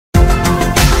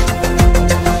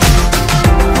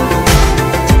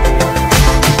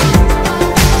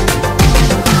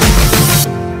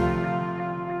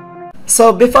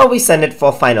So before we send it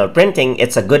for final printing,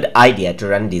 it's a good idea to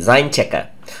run design checker.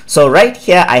 So right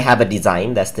here I have a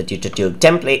design, that's the TutorTube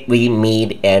template we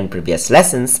made in previous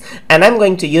lessons, and I'm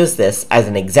going to use this as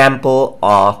an example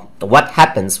of what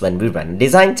happens when we run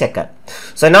design checker.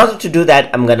 So in order to do that,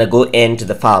 I'm going to go into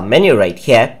the file menu right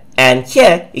here, and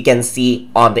here you can see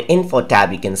on the info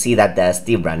tab, you can see that there's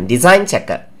the run design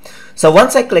checker. So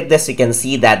once I click this, you can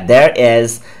see that there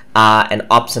is an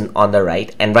option on the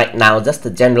right, and right now just the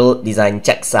general design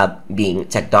checks are being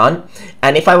checked on.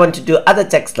 And if I want to do other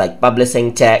checks like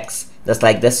publishing checks, just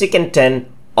like this, you can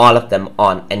turn all of them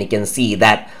on, and you can see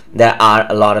that there are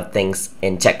a lot of things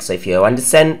in check. So if you want to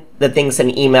send the things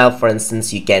in email, for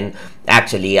instance, you can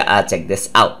actually check this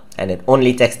out, and it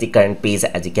only checks the current page,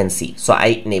 as you can see. So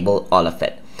I enable all of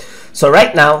it. So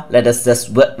right now let us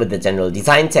just work with the general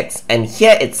design checks, and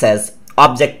here it says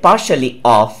object partially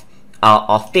off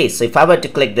page. So if I were to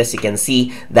click this, you can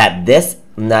see that this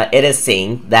it is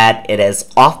saying that it is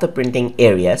off the printing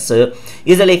area. So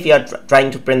usually if you're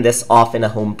trying to print this off in a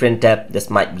home printer, this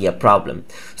might be a problem.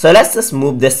 So let's just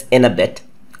move this in a bit,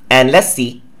 and let's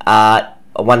see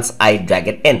once I drag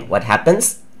it in, what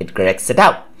happens. It corrects it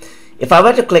out. If I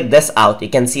were to click this out, you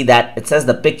can see that it says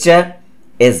the picture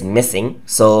is missing.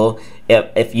 So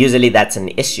if usually that's an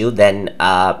issue, then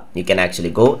you can actually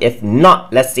go. If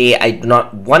not, let's say I do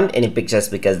not want any pictures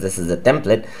because this is a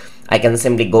template, I can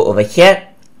simply go over here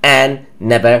and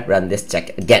never run this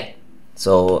check again.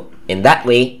 So in that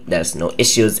way, there's no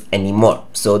issues anymore.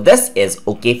 So this is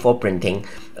okay for printing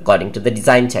according to the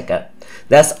design checker.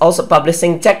 There's also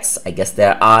publishing checks. I guess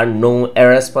there are no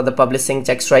errors for the publishing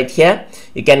checks right here.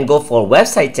 You can go for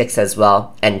website checks as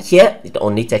well, and here it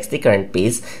only checks the current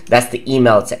page. That's the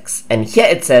email checks, and here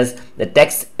it says the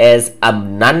text is a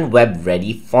non-web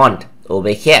ready font over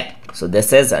here. So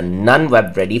this is a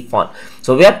non-web ready font.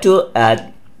 So we have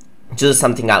to choose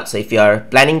something out. So if you're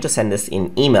planning to send this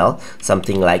in email,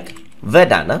 something like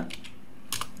Verdana,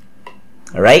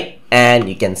 all right, and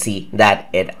you can see that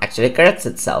it actually corrects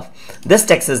itself. This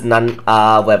text is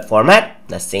non-web format.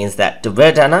 Let's change that to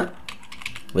Verdana,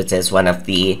 which is one of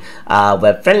the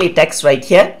web-friendly texts right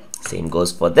here. Same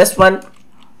goes for this one,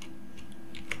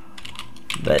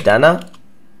 Verdana,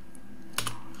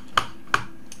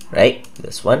 right?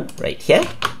 This one right here.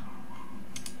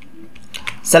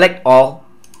 Select all.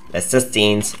 Let's just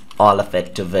change all of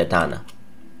it to Verdana.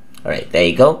 All right, there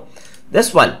you go.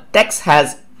 This one, text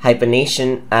has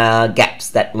hyphenation gaps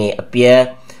that may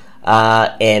appear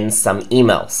in some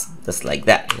emails, just like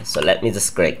that. So let me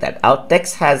just correct that out.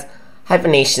 Text has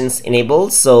hyphenations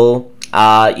enabled, so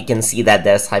you can see that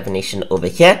there's hyphenation over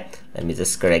here. Let me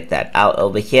just correct that out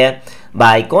over here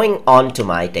by going on to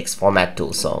my text format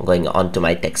tool. So I'm going on to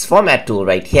my text format tool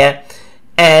right here,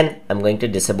 and I'm going to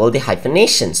disable the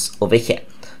hyphenations over here.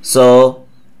 So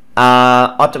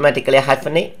automatically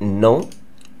hyphenate, no.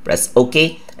 Press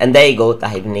OK, and there you go, the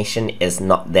hyphenation is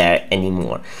not there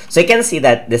anymore. So you can see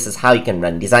that this is how you can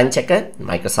run design checker in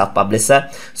Microsoft Publisher.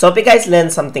 So hope you guys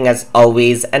learned something as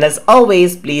always, and as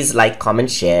always, please like, comment,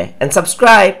 share, and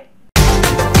subscribe.